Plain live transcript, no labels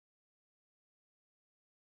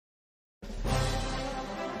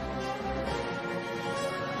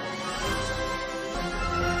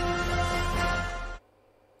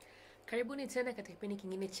Karibuni tena katika kipindi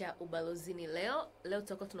kingine cha Ubalozini. Leo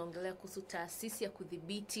tutakuwa tunaongelea kuhusu taasisi ya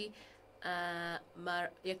kudhibiti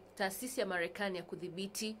taasisi ya Marekani ya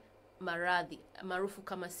kudhibiti maradhi maarufu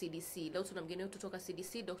kama CDC. Leo tuna mgeni wetu kutoka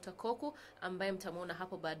CDC, Dr. Koku, ambaye mtamuona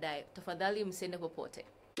hapo baadaye. Tafadhali msiende popote.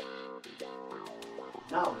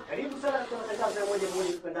 Naam, karibu sana katika matangazo ya moja kwa moja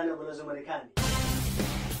kutoka ndani ya Ubalozi wa Marekani.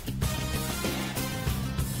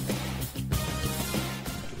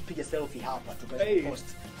 Tukipiga selfie hapa tukaweza post.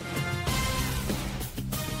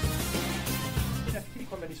 Nafikiri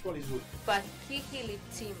kwamba ni swali zuri. Fakiki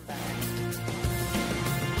litimba.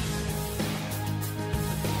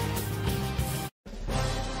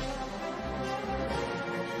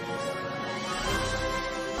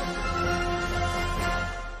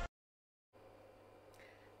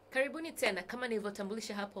 Karibuni tena. Kama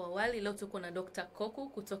nilivyotambulisha hapo awali, leo tuko na Dr. Koku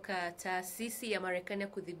kutoka Taasisi ya Marekani ya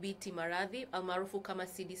Kudhibiti Maradhi almaarufu kama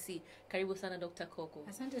CDC. Karibu sana Dr. Koku.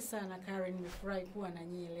 Asante sana Karen, nimefurahi kuwa na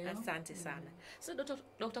nyinyi leo. Asante sana. So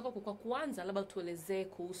Dr. Koku, kwa kuanza labda tuelezee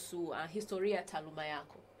kuhusu historia ya taaluma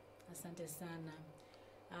yako. Asante sana.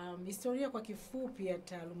 Historia kwa kifupi ya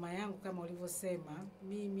taaluma yangu kama ulivyosema,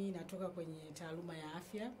 mimi natoka kwenye taaluma ya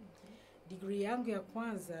afya. Degree yangu ya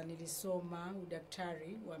kwanza nilisoma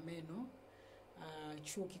udaktari wa meno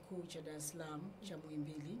chuo kikuu cha Dar es Salaam cha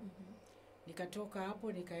Muhimbili. Nikatoka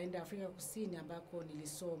hapo nikaenda Afrika Kusini ambako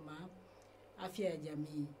nilisoma afya ya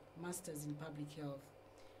jamii, Masters in Public Health.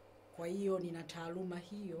 Kwa hiyo nina taaluma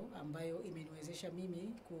hiyo ambayo imeniwezesha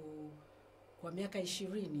mimi kwa miaka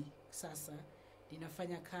 20 sasa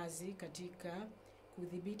ninafanya kazi katika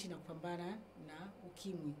kudhibiti na kupambana na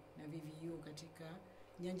ukimwi na VVU katika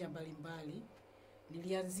nyanja mbalimbali.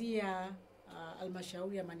 Nilianzia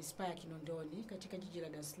halmashauri ya manispaa ya Kinondoni katika jiji la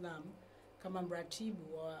Dar es Salaam kama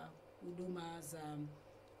mratibu wa huduma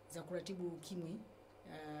za kuratibu ukimwi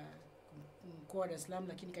mkoa wa Dar es Salaam,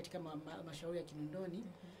 lakini katika halmashauri ya Kinondoni.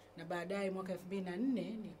 Na baadaye mwaka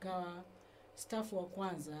 2004 nikawa staff wa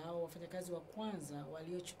kwanza au wafanyakazi wa kwanza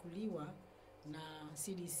waliochukuliwa na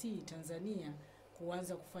CDC Tanzania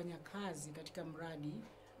kuanza kufanya kazi katika mradi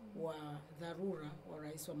wa dharura wa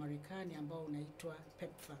rais wa Marekani ambao unaitwa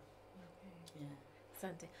PEPFAR. Yeah.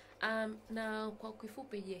 Asante. Na kwa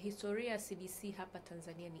kifupi, je, historia ya CDC hapa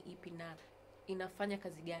Tanzania ni ipi na inafanya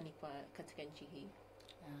kazi gani katika nchi hii?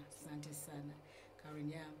 Asante sana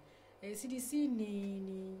Karen. CDC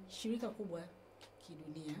ni shirika kubwa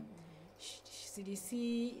kidunia. CDC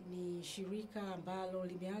ni shirika ambalo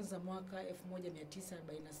limeanza mwaka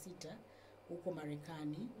 1946 huko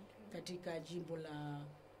Marekani katika jimbo la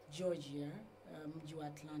Georgia, mji wa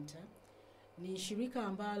Atlanta. Ni shirika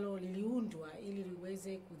ambalo liliundwa ili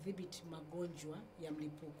liweze kudhibiti magonjwa ya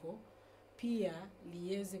mlipuko, pia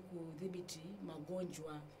liweze kudhibiti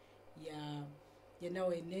magonjwa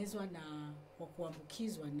yanayoenezwa na kwa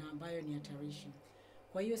kuambukizwa na ambayo ni hatarishi.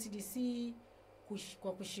 Kwa hiyo CDC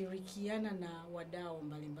kwa kushirikiana na wadau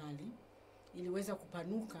mbalimbali iliweza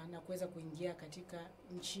kupanuka na kuweza kuingia katika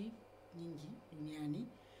nchi nyingi duniani.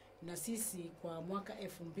 Na sisi kwa mwaka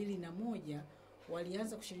 2001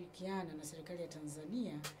 walianza kushirikiana na serikali ya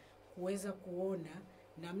Tanzania kuweza kuona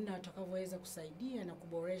namna watakavyoweza kusaidia na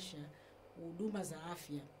kuboresha huduma za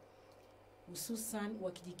afya, hususan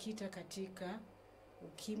wakijikita katika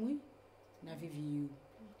ukimwi na VVU.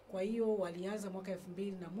 Kwa hiyo walianza mwaka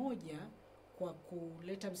 2001 kwa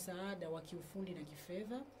kuleta msaada wa kiufundi na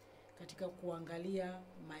kifedha katika kuangalia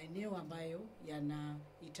maeneo ambayo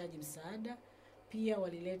yanahitaji msaada. Pia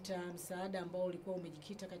walileta msaada ambao ulikuwa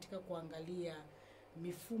umejikita katika kuangalia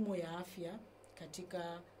mifumo ya afya,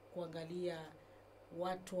 katika kuangalia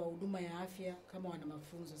watu wa huduma ya afya kama wana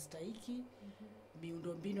mafunzo stahiki,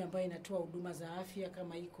 miundombinu ambayo inatoa huduma za afya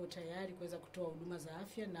kama iko tayari kuweza kutoa huduma za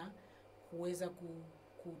afya na kuweza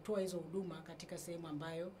kutoa hizo huduma katika sehemu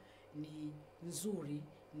ambayo ni nzuri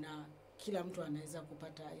na kila mtu anaweza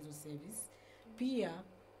kupata hizo service. Pia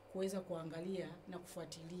kuweza kuangalia na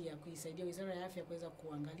kufuatilia, kuisaidia Wizara ya Afya kuweza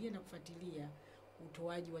kuangalia na kufuatilia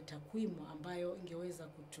utoaji wa takwimu ambayo ingeweza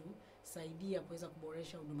kutusaidia kuweza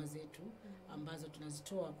kuboresha huduma zetu ambazo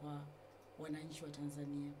tunazitoa kwa wananchi wa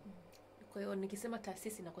Tanzania. Kwa hiyo nikisema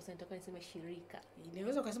taasisi na kosa nitakuwa niseme shirika.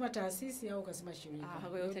 Inaweza ukasema taasisi au ukasema shirika. Kwa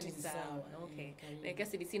hiyo yote ni sawa. Okay. Na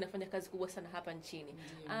CDC inafanya kazi kubwa sana hapa nchini.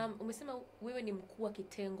 Umesema wewe ni mkuu wa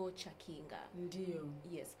kitengo cha kinga. Ndio.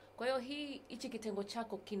 Yes. Kwa hiyo hichi kitengo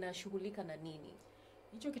chako kinashughulika na nini?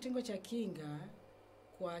 Hicho kitengo cha kinga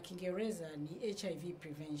kwa Kiingereza ni HIV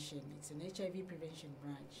prevention. It's an HIV prevention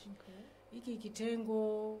branch. Okay. Hiki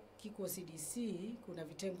kitengo kiko CDC, kuna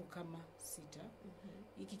vitengo kama 6.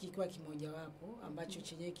 Hiki kikiwa kimoja wapo ambacho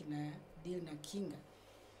chenyewe kina deal na kinga.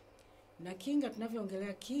 Na kinga,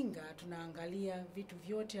 tunavyoongelea kinga, tunaangalia vitu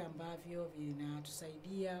vyote ambavyo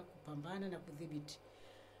vinatusaidia kupambana na kudhibiti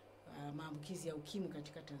maambukizi ya ukimwi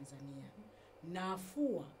katika Tanzania. Na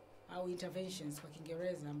afua au interventions kwa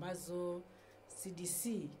Kiingereza ambazo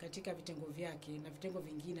CDC katika vitengo vyake na vitengo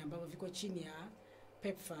vingine ambavyo viko chini ya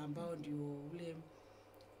PEPFAR ambao ndio ule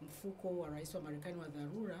mfuko wa Rais wa Marekani wa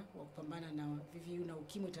dharura wa kupambana na VVU na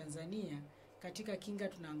ukimwi Tanzania. Katika kinga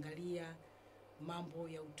tunaangalia mambo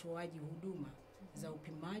ya utoaji huduma za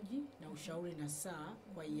upimaji na ushauri na saa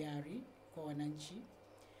kwa hiari kwa wananchi.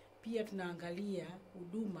 Pia tunaangalia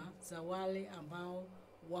huduma za wale ambao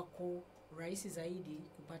wako rahisi zaidi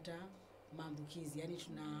kupata maambukizi. Yaani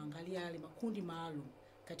tunaangalia yale makundi maalum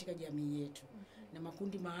katika jamii yetu. Na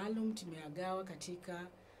makundi maalum tumeagawa katika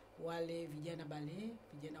wale vijana bale,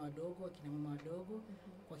 vijana wadogo, akina mama wadogo.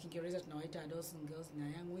 Kwa Kiingereza tunawaita adolescent girls na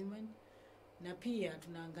young women. Na pia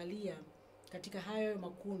tunaangalia katika hayo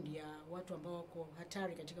makundi ya watu ambao wako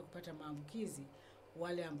hatari katika kupata maambukizi,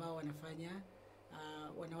 wale ambao wanafanya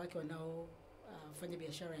wanawake wanaofanya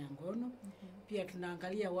biashara ya ngono. Pia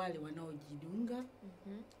tunaangalia wale wanaojidunga.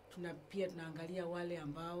 Pia tunaangalia wale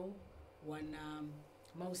ambao wana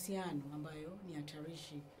mahusiano ambayo ni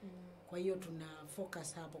hatarishi. Kwa hiyo tuna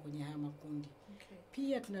focus hapo kwenye haya makundi.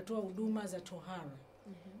 Pia tunatoa huduma za tohara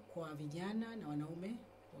kwa vijana na wanaume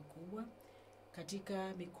wakubwa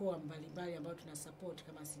katika mikoa mbalimbali ambayo tuna support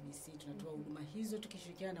kama CDC. Tunatoa huduma hizo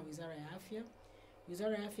tukishirikiana na Wizara ya Afya.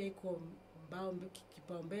 Wizara ya Afya iko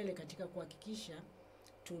kipaumbele katika kuhakikisha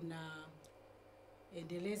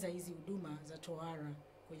tunaendeleza hizi huduma za tohara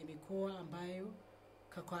kwenye mikoa ambayo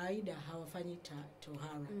kwa kawaida hawafanyi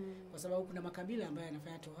tohara. Kwa sababu kuna makabila ambayo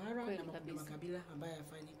yanafanya tohara na kuna makabila ambayo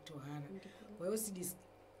hayafanyi tohara. Kwa hiyo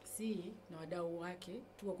CDC na wadau wake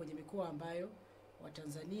tuko kwenye mikoa ambayo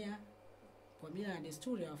Watanzania kwa mila na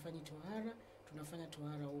desturi hawafanyi tohara, tunafanya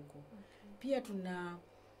tohara huko. Pia tuna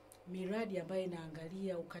miradi ambayo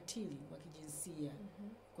inaangalia ukatili wa kijinsia.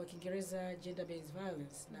 Kwa Kiingereza gender based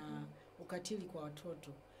violence na ukatili kwa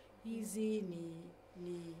watoto. Hizi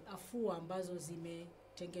ni afua ambazo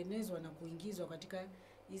zimetengenezwa na kuingizwa katika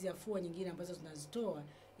hizi afua nyingine ambazo tunazitoa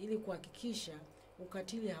ili kuhakikisha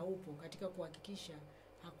ukatili haupo, katika kuhakikisha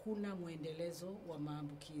hakuna muendelezo wa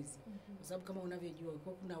maambukizi. Kwa sababu kama unavyojua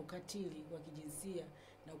kuna ukatili wa kijinsia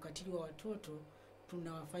na ukatili wa watoto,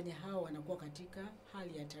 tunawafanya hao wanakuwa katika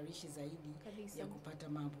hali ya hatarishi zaidi ya kupata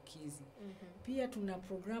maambukizi. Pia tuna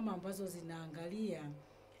programu ambazo zinaangalia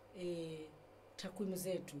takwimu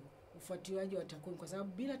zetu, ufuatiliaji wa takwimu, kwa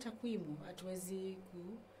sababu bila takwimu hatuwezi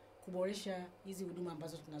kuboresha hizi huduma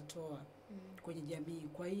ambazo tunatoa kwenye jamii.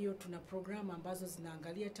 Kwa hiyo tuna programu ambazo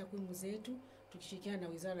zinaangalia takwimu zetu tukishirikiana na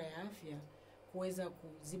Wizara ya Afya kuweza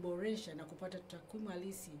kuziboresha na kupata takwimu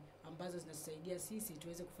halisi ambazo zinasaidia sisi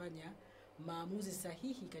tuweze kufanya maamuzi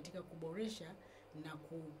sahihi katika kuboresha na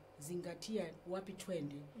kuzingatia wapi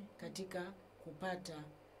twende katika kupata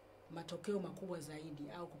matokeo makubwa zaidi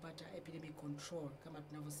au kupata epidemic control kama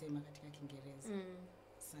tunavyosema katika Kiingereza.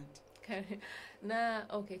 Asante. Na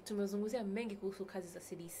tumezungumzia mengi kuhusu kazi za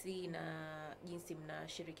CDC na jinsi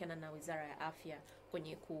mnashirikiana na Wizara ya Afya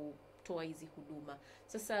kwenye kutoa hizi huduma.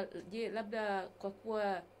 Sasa je, labda kwa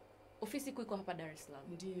kuwa ofisi iko hapa Dar es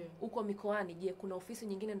Salaam. Ndiyo. Uko mikoani, je, kuna ofisi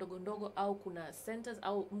nyingine ndogo ndogo au kuna centers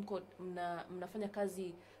au mnafanya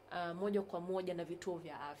kazi moja kwa moja na vituo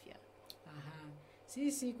vya afya?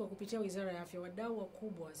 Sisi kwa kupitia Wizara ya Afya, wadau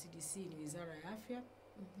wakubwa wa CDC ni Wizara ya Afya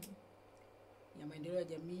ya Maendeleo ya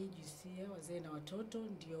Jamii, Jinsia, Wazee na Watoto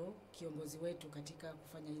ndio kiongozi wetu katika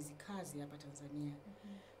kufanya hizi kazi hapa Tanzania.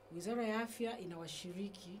 Wizara ya Afya ina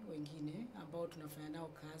washiriki wengine ambao tunafanya nao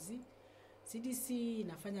kazi. CDC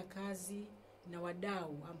inafanya kazi na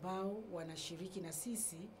wadau ambao wanashiriki na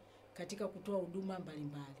sisi katika kutoa huduma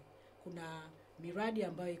mbalimbali. Kuna miradi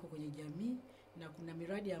ambayo iko kwenye jamii na kuna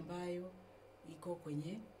miradi ambayo iko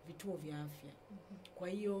kwenye vituo vya afya. Kwa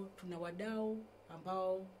hiyo tuna wadau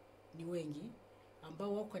ambao ni wengi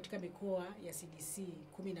ambao wako katika mikoa ya CDC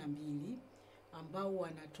 12 ambao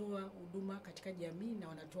wanatoa huduma katika jamii na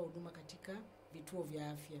wanatoa huduma katika vituo vya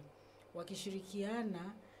afya,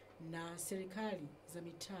 wakishirikiana na serikali za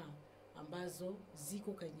mitaa ambazo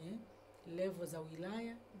ziko kwenye level za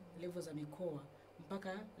wilaya, level za mikoa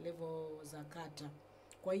mpaka level za kata.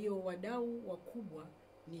 Kwa hiyo wadau wakubwa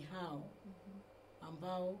ni hao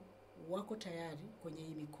ambao wako tayari kwenye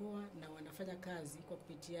hii mikoa na wanafanya kazi kwa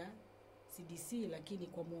kupitia CDC, lakini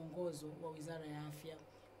kwa muongozo wa Wizara ya Afya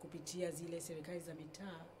kupitia zile serikali za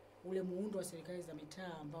mitaa, ule muundo wa serikali za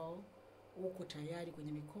mitaa ambao uko tayari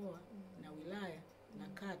kwenye mikoa na wilaya na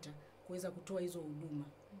kata kuweza kutoa hizo huduma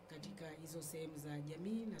katika hizo sehemu za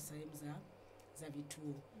jamii na sehemu za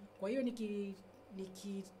vituo. Kwa hiyo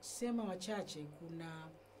nikisema wachache, kuna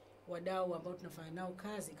wadau ambao tunafanya nao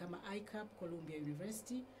kazi kama ICAP Columbia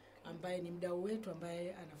University, ambaye ni mdau wetu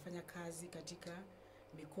ambaye anafanya kazi katika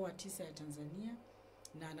mikoa 9 ya Tanzania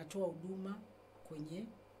na anatoa huduma kwenye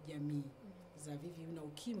jamii za VVU na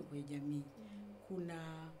ukimwi kwenye jamii.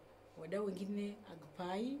 Kuna wadau wengine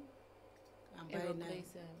AGPAI ambaye na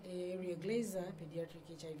Area Glazer Pediatric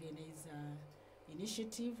HIV and AIDS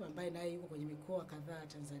Initiative ambaye naye yuko kwenye mikoa kadhaa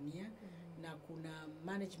Tanzania, na kuna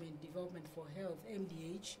Management Development for Health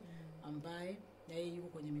MDH ambaye naye yuko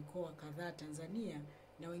kwenye mikoa kadhaa Tanzania,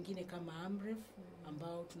 na wengine kama AMREF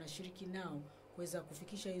ambao tunashiriki nao kuweza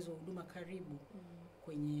kufikisha hizo huduma karibu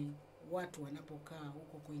kwenye watu wanapokaa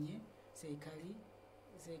huko kwenye serikali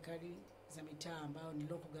za mitaa ambao ni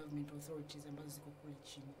local government authorities ambazo ziko kule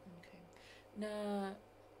chini. Okay. Na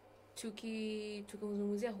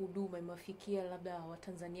tukizungumzia huduma, imefikia labda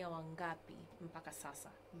Watanzania wangapi mpaka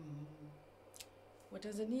sasa?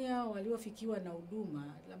 Watanzania waliofikiwa na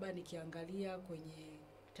huduma, labda nikiangalia kwenye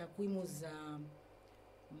takwimu za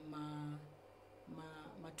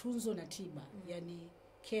matunzo na tiba, yani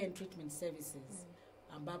care and treatment services,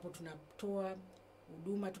 ambapo tunatoa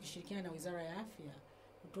huduma tukishirikiana na Wizara ya Afya,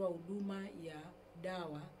 kutoa huduma ya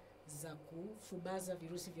dawa za kufubaza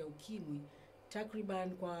virusi vya ukimwi.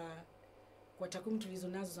 Takriban kwa takwimu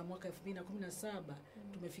tulizonazo za mwaka 2017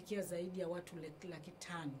 tumefikia zaidi ya watu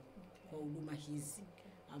 500,000 kwa huduma hizi,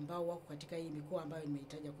 ambao wako katika hii mikoa ambayo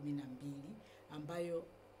nimeitaja 12, ambayo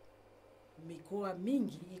mikoa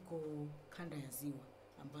mingi iko kanda ya Ziwa,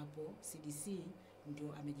 ambapo CDC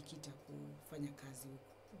ndio amejikita kufanya kazi huko.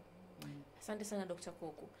 Asante sana Dr.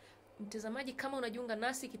 Koko. Mtazamaji, kama unajiunga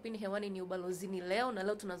nasi, kipindi hewani ni Ubalozini leo, na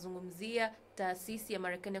leo tunazungumzia taasisi ya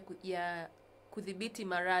Marekani ya kudhibiti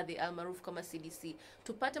maradhi almaarufu kama CDC.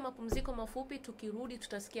 Tupate mapumziko mafupi, tukirudi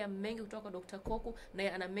tutasikia mengi kutoka kwa Dr. Koko,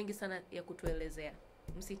 na ana mengi sana ya kutuelezea.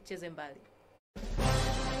 Msicheze mbali.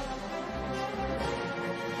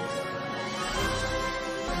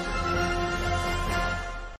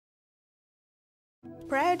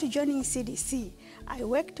 Prior to joining CDC, I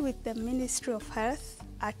worked with the Ministry of Health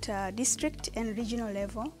at district and regional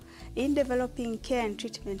level in developing care and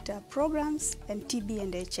treatment programs and TB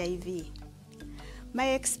and HIV.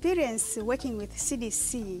 My experience working with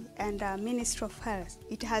CDC and Ministry of Health,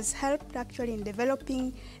 it has helped actually in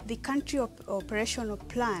developing the country operational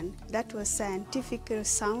plan that was scientifically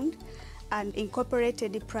sound and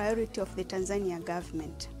incorporated the priority of the Tanzania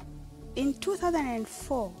government. In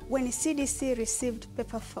 2004, when CDC received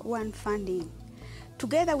Paper 1 funding,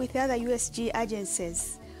 together with other USG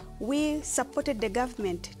agencies, we supported the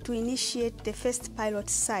government to initiate the first pilot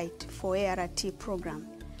site for ART program.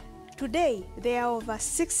 Today, there are over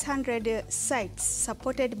 600 sites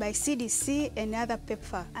supported by CDC and other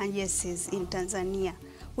PEPFAR agencies in Tanzania,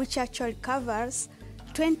 which actually covers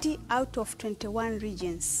 20 out of 21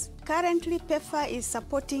 regions. Currently, PEPFAR is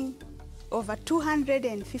supporting over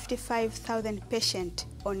 255,000 patients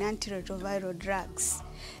on antiretroviral drugs.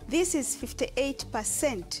 This is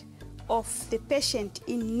 58% of the patients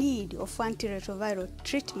in need of antiretroviral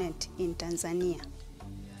treatment in Tanzania.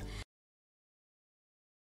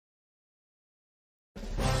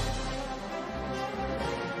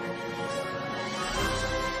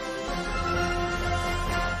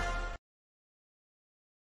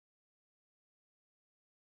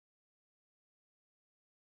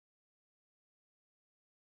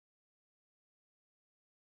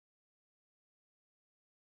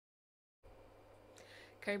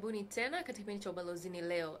 Karibuni tena katika kipindi cha Ubalozini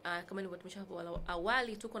leo. Kama nilivyotumisha hapo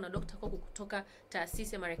awali, tuko na Dr. Koko kutoka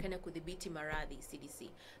Taasisi ya Marekani ya Kudhibiti Maradhi CDC.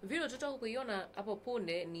 Video tutatoka kuiona hapo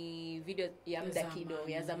punde ni video ya muda kidogo,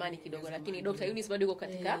 ya zamani kidogo, lakini Dr. Eunice bado yuko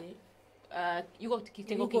katika yuko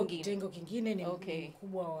kitengo kingine ni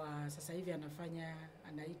mkubwa wa sasa hivi,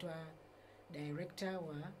 anaitwa director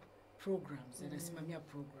wa programs, anasimamia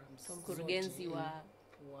programs. Mkurugenzi wa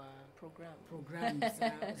program za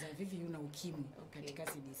VVU na ukimwi katika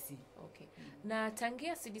CDC. Na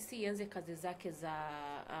tangia CDC ianze kazi zake za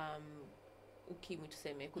ukimwi,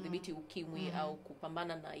 tuseme kudhibiti ukimwi au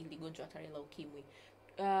kupambana na ili gonjwa hatari la ukimwi,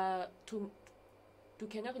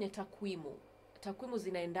 tukiangalia kwenye takwimu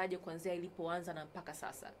zinaendaje kuanzia ilipoanza na mpaka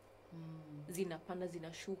sasa? Zinapanda,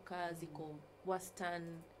 zinashuka, ziko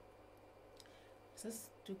wastani? Sasa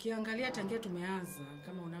tukiangalia tangia tumeanza,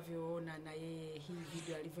 kama unavyoona na yeye hii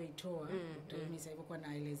video alivyoitoa, mimi sasa hivi kwa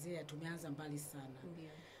naelezea, tumeanza mbali sana.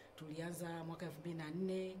 Tulianza mwaka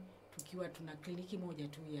 2004 tukiwa tuna kliniki moja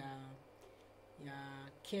tu ya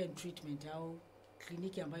care and treatment, au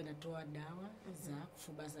kliniki ambayo inatoa dawa za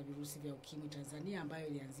kufubaza virusi vya ukimwi Tanzania, ambayo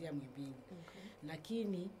ilianzia Muhimbili.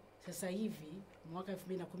 Lakini Sasa hivi mwaka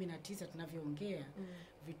 2019 tunavyoongea,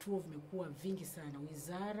 vituo vimekuwa vingi sana.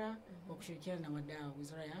 Wizara kwa kushirikiana na wadau,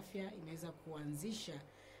 Wizara ya Afya imeweza kuanzisha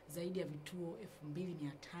zaidi ya vituo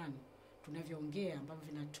 2500 tunavyoongea, ambavyo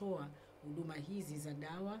vinatoa huduma hizi za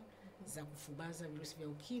dawa za kufubaza virusi vya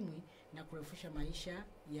ukimwi na kurefusha maisha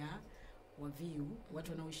ya waviu,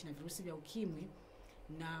 watu wanaoishi na virusi vya ukimwi,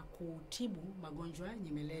 na kutibu magonjwa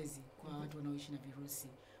nyemelezi kwa watu wanaoishi na virusi.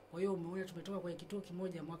 Kwa hiyo umeona tumetoka kwa kituo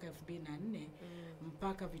kimoja mwaka 2004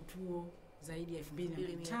 mpaka vituo zaidi ya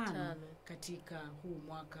 2500 katika huu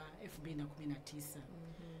mwaka 2019.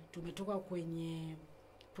 Tumetoka kwenye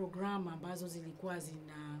programu ambazo zilikuwa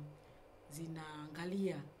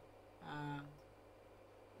zinaangalia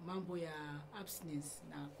mambo ya abstinence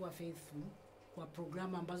na kuwa faithful, kwa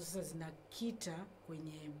programu ambazo sasa zinakita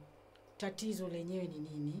kwenye tatizo lenyewe ni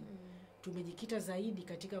nini. Tumejikita zaidi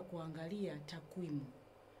katika kuangalia takwimu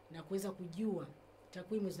na kuweza kujua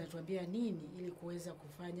takwimu zinatuambia nini ili kuweza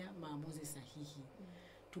kufanya maamuzi sahihi.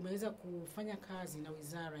 Tumeweza kufanya kazi na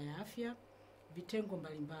Wizara ya Afya, vitengo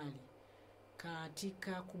mbalimbali,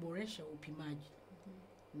 katika kuboresha upimaji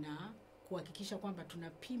na kuhakikisha kwamba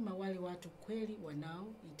tunapima wale watu kweli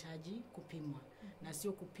wanaohitaji kupimwa, na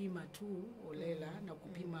sio kupima tu olela na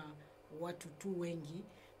kupima watu tu wengi.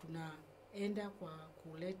 Tunaenda kwa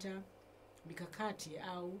kuleta mikakati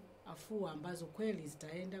au afua ambazo kweli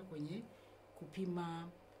zitaenda kwenye kupima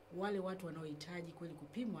wale watu wanaohitaji kweli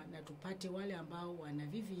kupimwa, na tupate wale ambao wana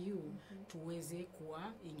VVU tuweze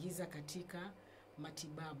kuwaingiza katika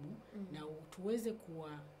matibabu na tuweze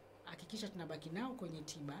kuhakikisha tunabaki nao kwenye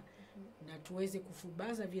tiba na tuweze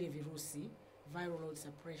kufubaza vile virusi, viral load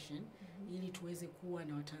suppression, ili tuweze kuwa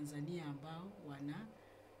na Watanzania ambao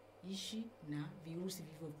wanaishi na virusi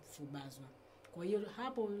vilivyofubazwa. Kwa hiyo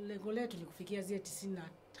hapo lengo letu ni kufikia zile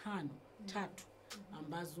 95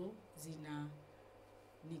 ambazo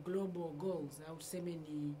ni global goals, au tuseme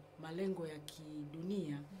ni malengo ya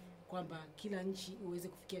kidunia, kwamba kila nchi iweze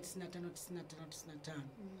kufikia 95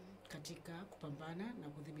 katika kupambana na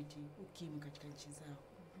kudhibiti ukimwi katika nchi zao.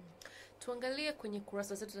 Tuangalie kwenye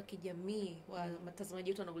kurasa zetu za kijamii, watazamaji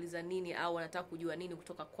wetu wanauliza nini au wanataka kujua nini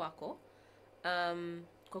kutoka kwako.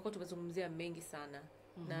 Kwako tumezungumzia mengi sana.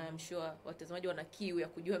 Na I'm sure watazamaji wana kiu ya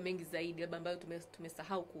kujua mengi zaidi, labda ambayo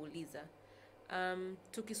tumesahau kuuliza.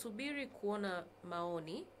 Tukisubiri kuona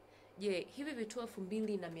maoni, je, hivi vituo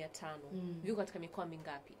 2500 viko katika mikoa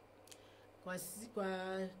mingapi?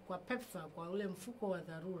 Kwa PEPFAR, kwa ule mfuko wa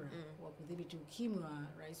dharura wa kudhibiti ukimwi wa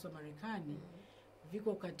Rais wa Marekani,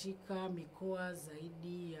 viko katika mikoa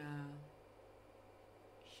zaidi ya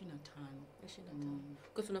 25.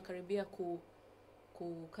 Kwa tunakaribia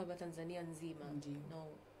kukava Tanzania nzima. No,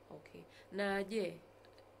 okay. Na je,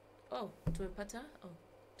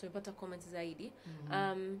 tumepata comments zaidi.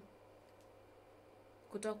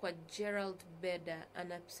 Kutoka kwa Gerald Beda,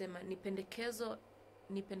 anasema ni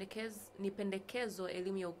pendekezo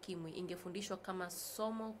elimu ya ukimwi ingefundishwa kama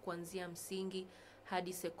somo kuanzia msingi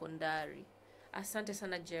hadi sekondari. Asante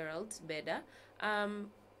sana Gerald Beda.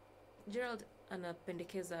 Gerald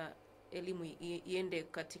anapendekeza elimu iende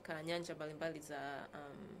katika nyanja mbalimbali za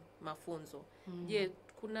mafunzo. Je,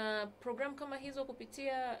 kuna program kama hizo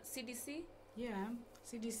kupitia CDC? Yeah,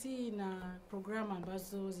 CDC na programu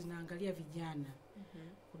ambazo zinaangalia vijana.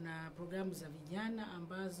 Kuna programu za vijana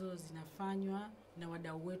ambazo zinafanywa na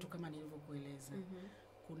wadau wetu kama nilivyokueleza.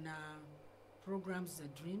 Kuna programs za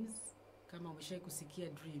Dreams, kama umeshawahi kusikia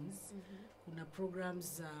Dreams. Kuna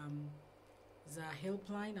programs za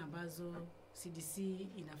helpline ambazo CDC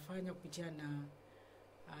inafanya kupitia na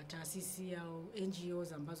taasisi au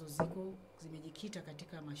NGOs ambazo zimejikita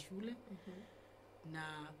katika mashule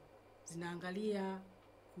na zinaangalia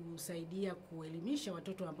kusaidia kuelimisha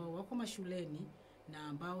watoto ambao wako mashuleni na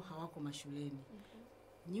ambao hawako mashuleni.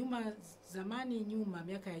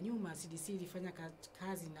 Miaka ya nyuma CDC ilifanya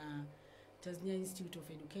kazi na Tanzania Institute of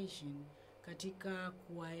Education katika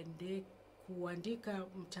kuandika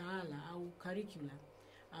mtaala au curriculum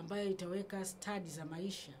ambayo itaweka stadi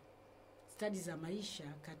za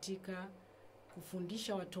maisha katika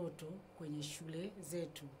kufundisha watoto kwenye shule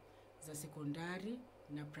zetu za sekondari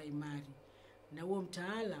na primary. Na huo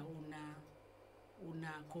mtaala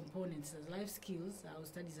una components za life skills au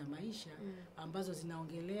stadi za maisha ambazo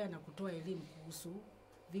zinaongelea na kutoa elimu kuhusu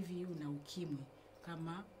VVU na ukimwi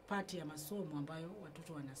kama pati ya masomo ambayo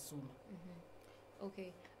watoto wanasoma.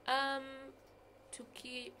 Okay.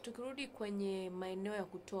 Tukirudi kwenye maeneo ya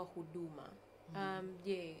kutoa huduma,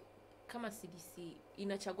 je, kama CDC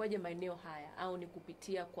inachaguaje maeneo haya, au ni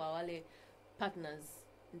kupitia kwa wale partners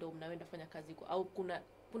ndio mnaenda kufanya kazi kwa, au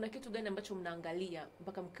kuna kitu gani ambacho mnaangalia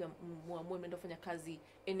mpaka muamue mnaenda kufanya kazi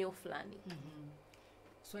eneo fulani?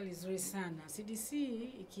 Swali zuri sana. CDC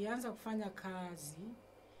ikianza kufanya kazi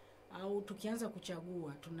au tukianza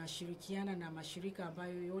kuchagua, tunashirikiana na mashirika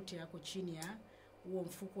ambayo yote yako chini ya huo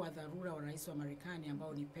mfuko wa dharura wa Rais wa Marekani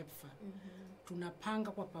ambao ni PEPFAR.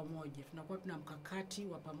 Tunapanga kwa pamoja. Tunakuwa tuna mkakati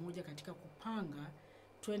wa pamoja katika kupanga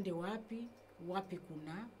twende wapi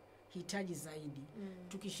kuna hitaji zaidi.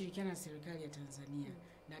 Tukishirikiana na serikali ya Tanzania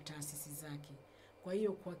na taasisi zake. Kwa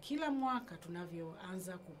hiyo kwa kila mwaka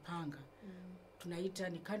tunavyoanza kupanga, tunaita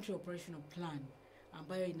ni country operational plan,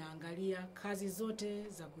 ambayo inaangalia kazi zote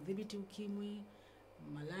za kudhibiti ukimwi,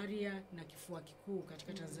 malaria na kifua kikuu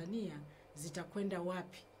katika Tanzania zitakwenda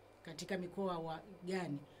wapi, katika mikoa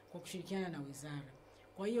gani, kwa kushirikiana na wizara.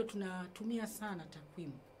 Kwa hiyo tunatumia sana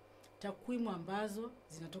takwimu ambazo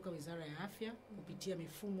zinatoka Wizara ya Afya kupitia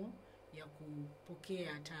mifumo ya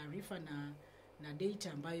kupokea taarifa na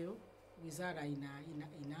data ambayo wizara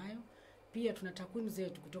inayo. Pia tuna takwimu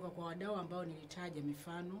zetu kutoka kwa wadau ambao nilitaja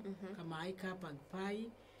mifano kama ICAP,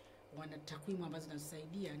 AGPAI, wana takwimu ambazo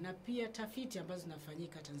zinasaidia, na pia tafiti ambazo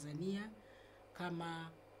zinafanyika Tanzania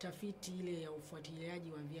kama tafiti ile ya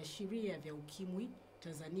ufuatiliaji wa viashiria vya ukimwi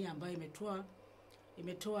Tanzania, ambayo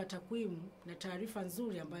imetoa takwimu na taarifa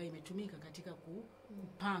nzuri ambayo imetumika katika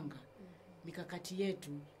kupanga mikakati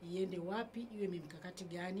yetu iende wapi, iwe mikakati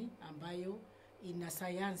gani ambayo ina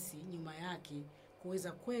sayansi nyuma yake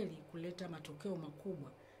kuweza kweli kuleta matokeo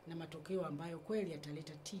makubwa na matokeo ambayo kweli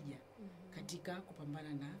yataleta tija katika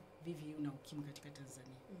kupambana na VVU na ukimwi katika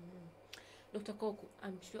Tanzania. Dr. Koku,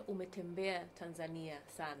 I'm sure umetembea Tanzania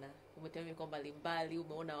sana. Umetembea kwa mbalimbali,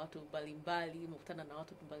 umeona watu mbalimbali, umekutana na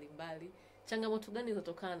watu mbalimbali. Changamoto gani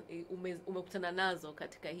zilizotokana umekutana nazo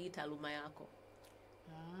katika hii taaluma yako?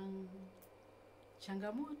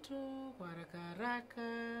 Changamoto kwa haraka.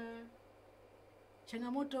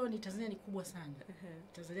 Changamoto ni Tanzania ni kubwa sana.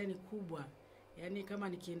 Tanzania ni kubwa. Yaani kama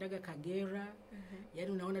nikiendaga Kagera,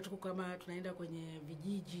 yaani unaona tuko kama tunaenda kwenye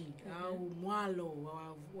vijiji au mwalo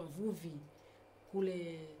wa wavuvi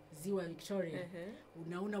kule Ziwa Victoria.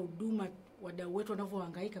 Unaona huduma wadau wetu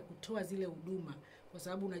wanavyohangaika kutoa zile huduma, kwa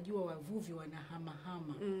sababu unajua wavuvi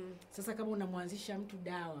wanahama. Sasa kama unamwanzisha mtu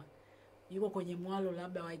dawa yuko kwenye mwalo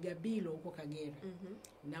labda wa Igabilo huko Kagera,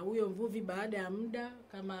 na huyo mvuvi baada ya muda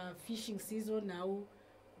kama fishing season au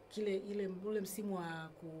ule msimu wa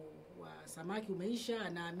samaki umeisha,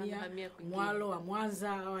 anahamia mwalo wa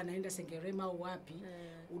Mwanza au anaenda Sengerema au wapi,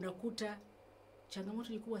 unakuta changamoto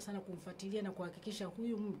ni kubwa sana kumfuatilia na kuhakikisha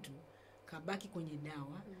huyu mtu kabaki kwenye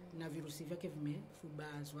dawa na virusi vyake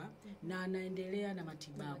vimefubazwa na anaendelea na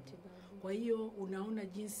matibabu. Kwa hiyo unaona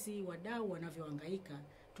jinsi wadau wanavyohangaika,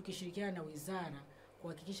 tukishirikiana na wizara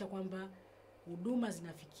kuhakikisha kwamba huduma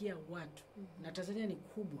zinafikia watu. Na Tanzania ni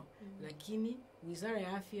kubwa, lakini Wizara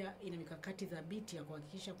ya Afya ina mikakati thabiti ya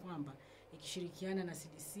kuhakikisha kwamba ikishirikiana na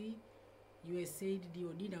CDC, USAID,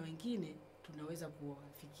 DOD na wengine tunaweza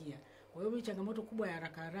kuwafikia. Kwa hiyo changamoto kubwa ya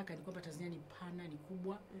haraka ni kwamba Tanzania ni pana, ni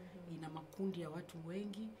kubwa, ina makundi ya watu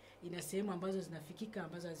wengi, ina sehemu ambazo zinafikika,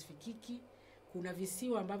 ambazo hazifikiki. Kuna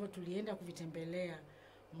visiwa ambavyo tulienda kuvitembelea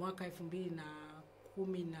mwaka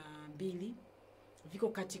 2012, viko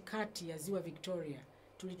katikati ya Ziwa Victoria.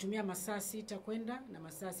 Tulitumia masaa 6 kwenda na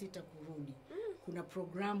masaa 6 kurudi. Kuna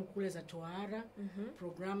programu kule za tohara,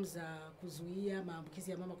 programu za kuzuia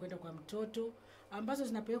maambukizi ya mama kwenda kwa mtoto, ambazo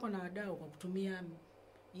zinapelekwa na wadau kwa kutumia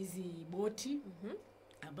hizi boti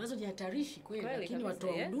ambazo ni hatarishi kweli, lakini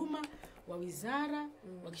watoa huduma wa wizara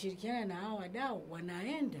wakishirikiana na hao wadau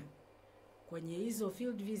wanaenda kwenye hizo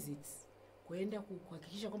field visits kwenda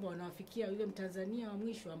kuhakikisha kwamba wanawafikia yule Mtanzania wa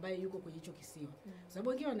mwisho ambaye yuko kwenye hicho kisiwa. Sababu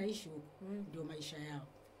wengine wanaishi huko, ndio maisha yao.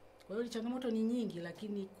 Kwa hiyo changamoto ni nyingi,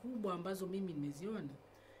 lakini kubwa ambazo mimi nimeziona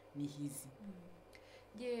ni hizi.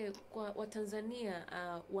 Je, kwa Watanzania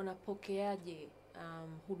wanapokeaje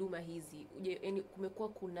huduma hizi? Je, yani kumekuwa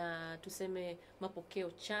kuna tuseme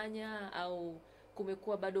mapokeo chanya au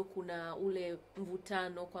kumekuwa bado kuna ule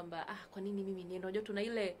mvutano kwamba kwa nini mimi niende? Unajua tuna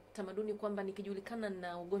ile tamaduni kwamba nikijulikana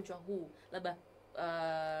na ugonjwa huu labda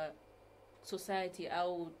society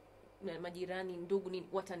au majirani, ndugu nini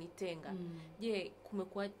watanitenga. Je,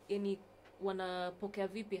 kumekuwa yani wanapokea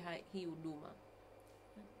vipi hii huduma?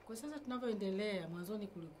 Kwa sasa tunavyoendelea, mwanzoni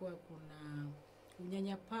kulikuwa kuna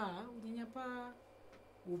unyanyapaa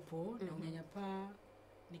upo, na unyanyapaa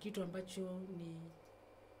ni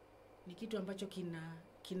kitu ambacho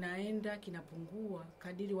kinaenda kinapungua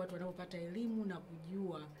kadiri watu wanapopata elimu na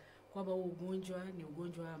kujua kwamba huu ugonjwa ni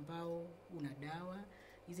ugonjwa ambao una dawa.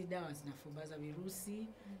 Hizi dawa zinafubaza virusi,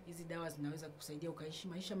 hizi dawa zinaweza kusaidia ukaishi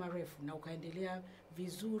maisha marefu na ukaendelea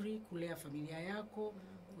vizuri kulea familia yako,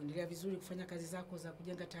 kuendelea vizuri kufanya kazi zako za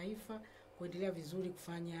kujenga taifa, kuendelea vizuri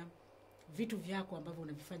kufanya vitu vyako ambavyo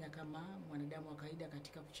unavifanya kama mwanadamu wa kawaida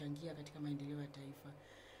katika kuchangia katika maendeleo ya taifa.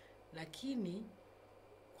 Lakini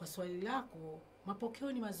kwa swali lako,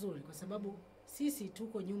 mapokeo ni mazuri kwa sababu sisi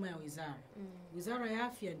tuko nyuma ya wizara. Wizara ya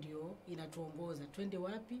Afya ndio inatuongoza twende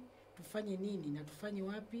wapi, tufanye nini na tufanye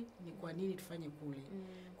wapi, ni kwa nini tufanye kule.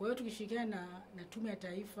 Kwa hiyo tukishirikiana na Tume ya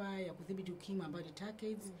Taifa ya Kudhibiti Ukimwi ambayo ni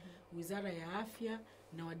TACAIDS, Wizara ya Afya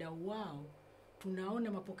na wadau wao,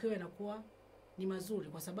 tunaona mapokeo yanakuwa ni mazuri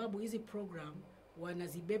kwa sababu hizi program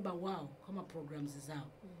wanazibeba wao kama programs zao.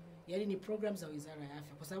 Yaani ni programs za Wizara ya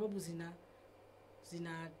Afya kwa sababu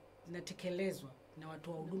zinatekelezwa na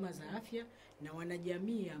watu wa huduma za afya na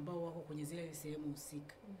wanajamii ambao wako kwenye zile sehemu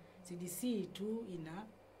husika. CDC tu ina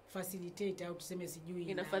facilitate au tuseme sijui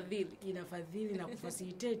inafadhili na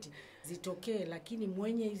kufacilitate zitokee, lakini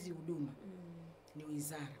mwenye hizi huduma ni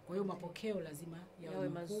wizara. Kwa hiyo mapokeo lazima yawe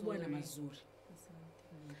makubwa na mazuri.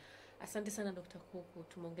 Asante sana Dr. Kuku.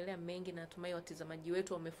 Tumeongelea mengi na natumai watazamaji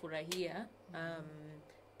wetu wamefurahia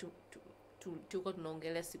tuko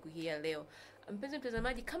tunaongelea siku hii ya leo. Mpenzi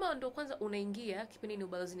mtazamaji, kama ndio kwanza unaingia, kipindi ni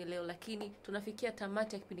Ubalozini Leo, lakini tunafikia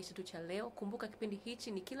tamati ya kipindi chetu cha leo. Kumbuka kipindi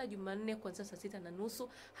hichi ni kila Jumanne kuanzia saa 6:30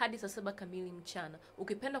 hadi saa 7 kamili mchana.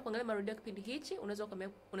 Ukipenda kuangalia marudio ya kipindi hichi,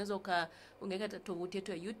 unaweza ukaungana tovuti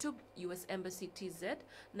yetu ya YouTube Usembassytz,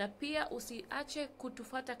 na pia usiache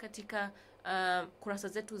kutufuata katika kurasa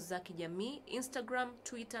zetu za kijamii Instagram,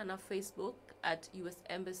 Twitter na Facebook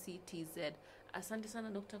 @Usembassytz. Asante sana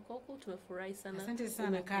Dr. Kuku, tumefurahi sana. Asante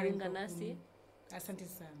sana Karinga nasi. Asante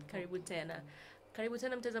sana. Karibu tena. Karibu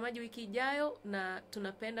tena mtazamaji wiki ijayo, na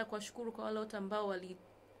tunapenda kuwashukuru kwa wale wote ambao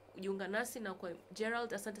walijiunga nasi, na kwa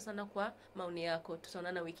Gerald asante sana kwa maoni yako.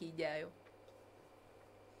 Tutaonana wiki ijayo.